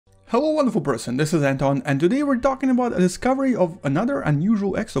Hello wonderful person, this is Anton, and today we're talking about a discovery of another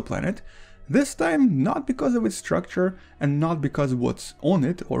unusual exoplanet, this time not because of its structure and not because of what's on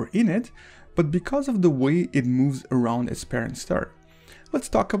it or in it, but because of the way it moves around its parent star. Let's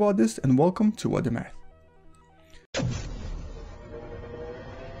talk about this and welcome to What the Math.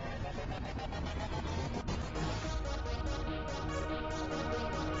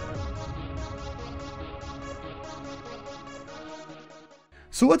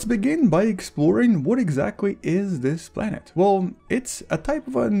 So let's begin by exploring what exactly is this planet. Well, it's a type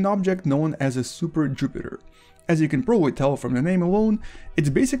of an object known as a super Jupiter. As you can probably tell from the name alone, it's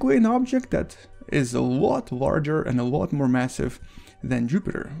basically an object that is a lot larger and a lot more massive than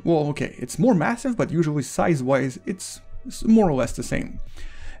Jupiter. Well, okay, it's more massive, but usually size-wise, it's more or less the same.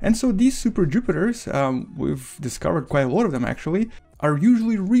 And so these super Jupiters, we've discovered quite a lot of them actually, are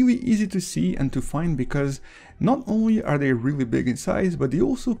usually really easy to see and to find because not only are they really big in size, but they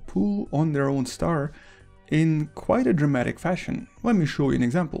also pull on their own star in quite a dramatic fashion. Let me show you an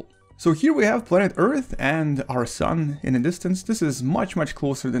example. So here we have planet Earth and our sun in the distance. This is much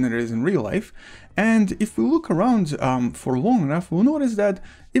closer than it is in real life. And if we look around for long enough, we'll notice that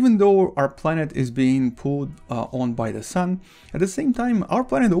even though our planet is being pulled on by the sun, at the same time our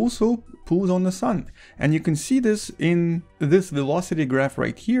planet also pulls on the sun. And you can see this in this velocity graph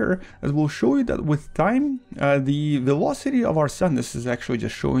right here that will show you that with time, the velocity of our sun, this is actually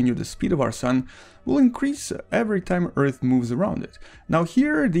just showing you the speed of our sun, will increase every time Earth moves around it. Now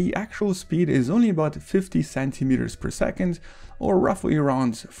here the actual speed is only about 50 centimeters per second, or roughly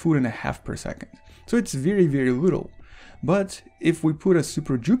around 4.5 per second. So it's very little. But if we put a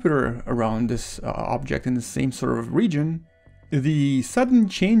super Jupiter around this object in the same sort of region, the sudden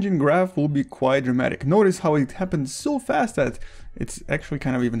change in graph will be quite dramatic. Notice how it happens so fast that it's actually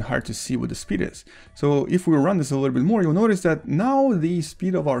kind of even hard to see what the speed is. So if we run this a little bit more, you'll notice that now the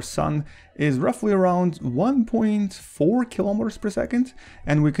speed of our sun is roughly around 1.4 kilometers per second,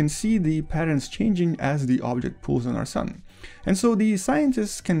 and we can see the patterns changing as the object pulls on our sun. And so the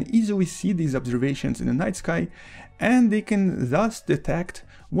scientists can easily see these observations in the night sky, and they can thus detect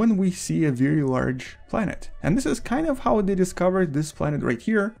when we see a very large planet. And this is kind of how they discovered this planet right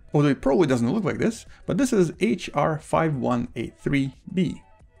here, although it probably doesn't look like this, but this is HR 5183b.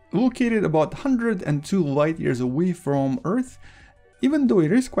 Located about 102 light years away from Earth, even though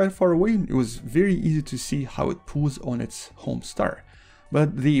it is quite far away, it was very easy to see how it pulls on its home star.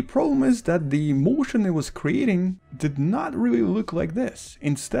 But the problem is that the motion it was creating did not really look like this.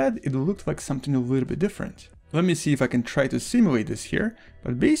 Instead, it looked like something a little bit different. Let me see if I can try to simulate this here,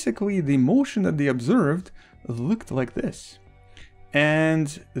 but basically the motion that they observed looked like this.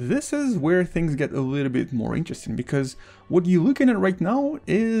 And this is where things get a little bit more interesting, because what you're looking at right now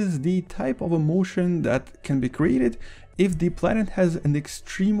is the type of a motion that can be created if the planet has an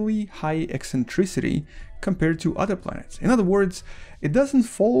extremely high eccentricity compared to other planets. In other words, it doesn't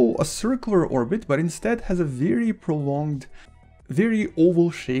follow a circular orbit, but instead has a very prolonged, very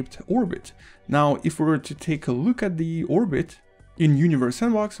oval-shaped orbit. Now, if we were to take a look at the orbit in Universe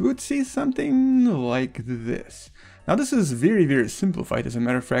Sandbox, we would see something like this. Now, this is very simplified. As a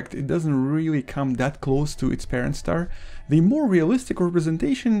matter of fact, it doesn't really come that close to its parent star. The more realistic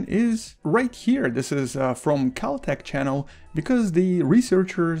representation is right here. This is from Caltech channel, because the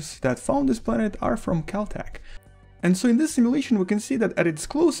researchers that found this planet are from Caltech. And so in this simulation, we can see that at its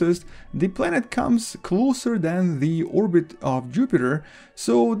closest, the planet comes closer than the orbit of Jupiter.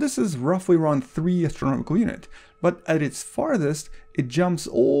 So this is roughly around 3 astronomical units. But at its farthest, it jumps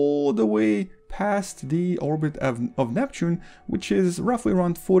all the way past the orbit of Neptune, which is roughly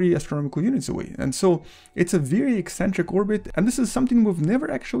around 40 astronomical units away. And so it's a very eccentric orbit. And this is something we've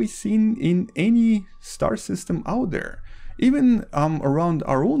never actually seen in any star system out there. Even around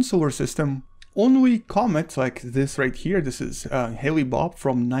our own solar system, only comets like this right here, this is Hale-Bopp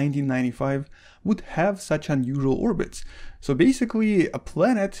from 1995, would have such unusual orbits. So basically a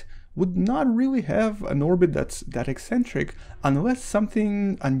planet would not really have an orbit that's that eccentric unless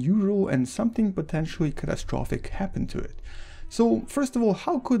something unusual and something potentially catastrophic happened to it. So first of all,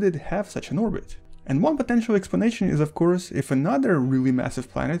 how could it have such an orbit? And one potential explanation is, of course, if another really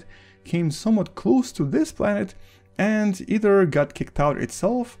massive planet came somewhat close to this planet and either got kicked out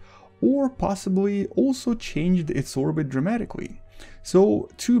itself or possibly also changed its orbit dramatically. So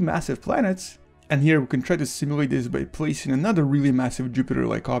two massive planets, and here we can try to simulate this by placing another really massive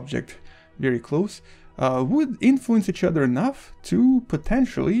Jupiter-like object very close, would influence each other enough to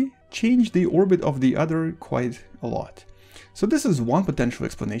potentially change the orbit of the other quite a lot. So this is one potential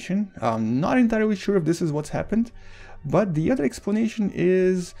explanation. I'm not entirely sure if this is what's happened, but the other explanation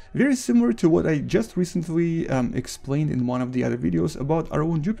is very similar to what I just recently explained in one of the other videos about our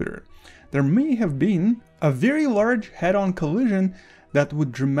own Jupiter. There may have been a very large head-on collision that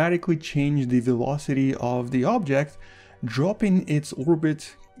would dramatically change the velocity of the object, dropping its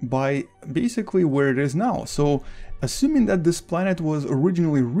orbit by basically where it is now. So assuming that this planet was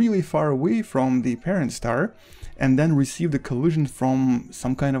originally really far away from the parent star and then received a collision from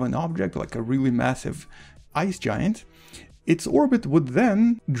some kind of an object like a really massive ice giant, its orbit would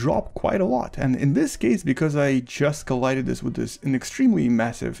then drop quite a lot. And in this case, because I just collided this with an extremely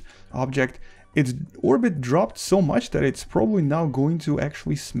massive object, its orbit dropped so much that it's probably now going to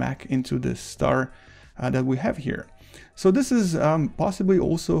actually smack into this star that we have here. So this is possibly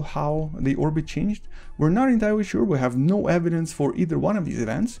also how the orbit changed. We're not entirely sure, we have no evidence for either one of these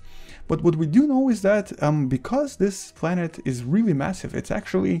events, but what we do know is that because this planet is really massive, it's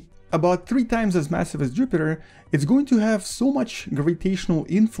actually about 3 times as massive as Jupiter, it's going to have so much gravitational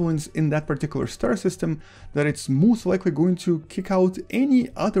influence in that particular star system that it's most likely going to kick out any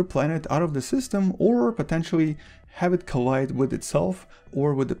other planet out of the system, or potentially have it collide with itself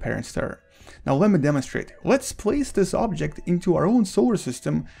or with the parent star. Now let me demonstrate. Let's place this object into our own solar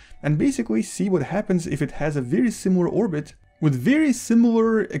system and basically see what happens if it has a very similar orbit with very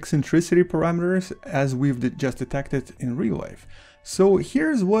similar eccentricity parameters as we've just detected in real life. So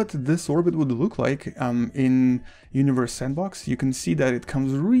here's what this orbit would look like in Universe Sandbox. You can see that it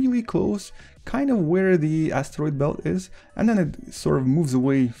comes really close, kind of where the asteroid belt is, and then it sort of moves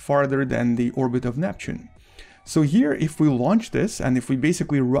away farther than the orbit of Neptune. So here, if we launch this and if we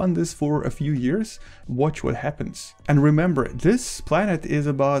basically run this for a few years, watch what happens. And remember, this planet is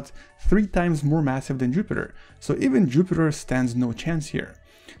about 3 times more massive than Jupiter, so even Jupiter stands no chance here.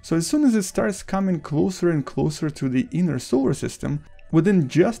 So as soon as it starts coming closer and closer to the inner solar system, within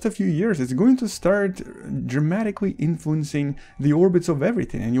just a few years it's going to start dramatically influencing the orbits of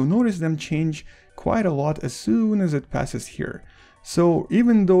everything, and you'll notice them change quite a lot as soon as it passes here. So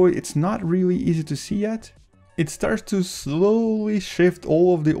even though it's not really easy to see yet, it starts to slowly shift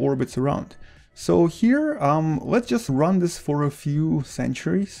all of the orbits around. So here, let's just run this for a few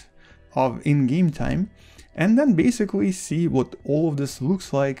centuries of in-game time, and then basically see what all of this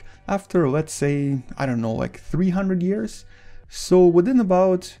looks like after, let's say, I don't know, like 300 years. So within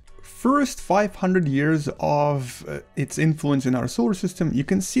about first 500 years of its influence in our solar system, you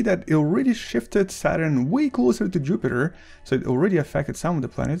can see that it already shifted Saturn way closer to Jupiter, so it already affected some of the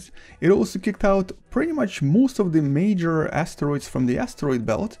planets. It also kicked out pretty much most of the major asteroids from the asteroid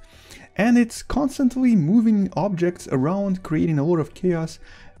belt, and it's constantly moving objects around, creating a lot of chaos,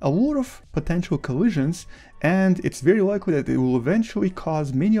 a lot of potential collisions, and it's very likely that it will eventually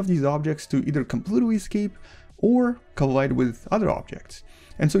cause many of these objects to either completely escape or collide with other objects.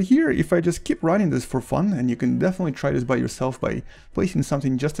 And so here, if I just keep running this for fun, and you can definitely try this by yourself by placing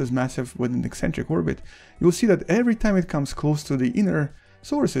something just as massive with an eccentric orbit, you'll see that every time it comes close to the inner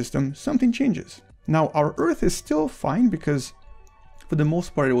solar system, something changes. Now, our Earth is still fine because for the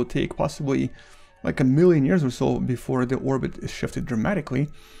most part it will take possibly like 1 million years or so before the orbit is shifted dramatically,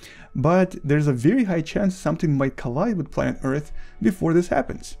 but there's a very high chance something might collide with planet Earth before this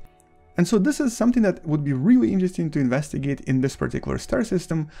happens. And so this is something that would be really interesting to investigate in this particular star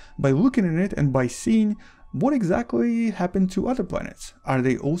system by looking at it and by seeing what exactly happened to other planets. Are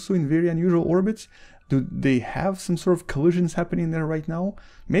they also in very unusual orbits? Do they have some sort of collisions happening there right now?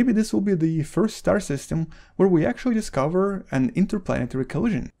 Maybe this will be the first star system where we actually discover an interplanetary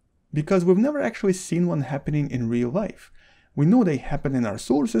collision, because we've never actually seen one happening in real life. We know they happen in our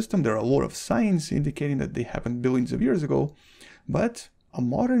solar system, there are a lot of signs indicating that they happened billions of years ago, but a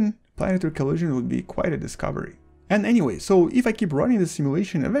modern planetary collision would be quite a discovery. And anyway, so if I keep running this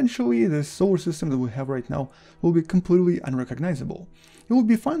simulation, eventually the solar system that we have right now will be completely unrecognizable. It will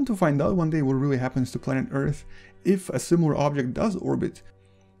be fun to find out one day what really happens to planet Earth if a similar object does orbit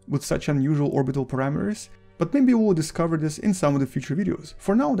with such unusual orbital parameters, but maybe we'll discover this in some of the future videos.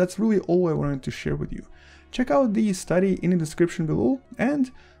 For now, that's really all I wanted to share with you. Check out the study in the description below,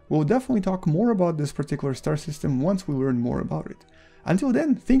 and we'll definitely talk more about this particular star system once we learn more about it. Until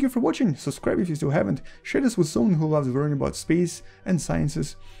then, thank you for watching, subscribe if you still haven't, share this with someone who loves learning about space and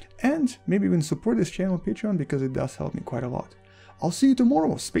sciences, and maybe even support this channel on Patreon because it does help me quite a lot. I'll see you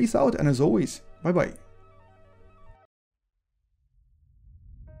tomorrow, space out, and as always, bye bye.